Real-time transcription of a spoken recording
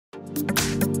Hi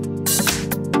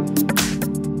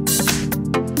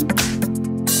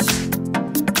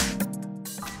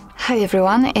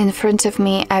everyone, in front of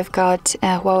me I've got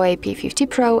a HUAWEI P50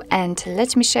 Pro, and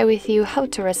let me share with you how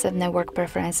to reset network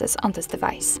preferences on this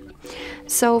device.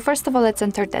 So first of all, let's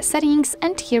enter the settings,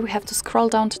 and here we have to scroll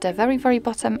down to the very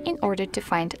bottom in order to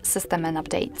find system and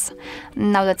updates.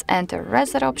 Now let's enter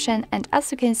reset option, and as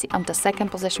you can see on the second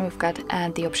position we've got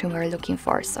the option we're looking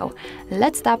for. So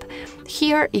let's tap.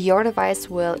 Here your device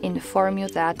will inform you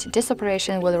that this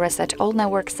operation will reset all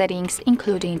network settings,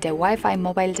 including the Wi-Fi,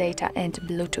 mobile data and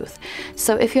Bluetooth.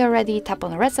 So if you are ready, tap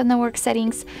on reset network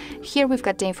settings. Here we've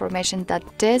got the information that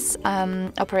this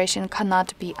operation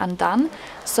cannot be undone.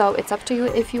 So it's up to you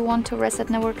if you want to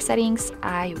reset network settings.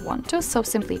 I want to, so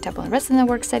simply tap on reset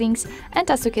network settings,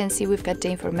 and as you can see we've got the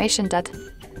information that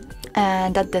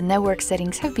the network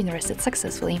settings have been reset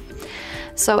successfully.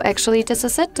 So actually this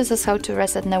is it. This is how to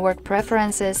reset network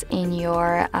preferences in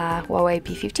your HUAWEI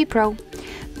P50 Pro.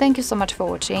 Thank you so much for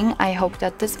watching. I hope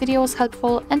that this video was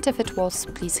helpful, and if it was,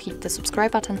 please hit the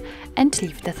subscribe button and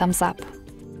leave the thumbs up.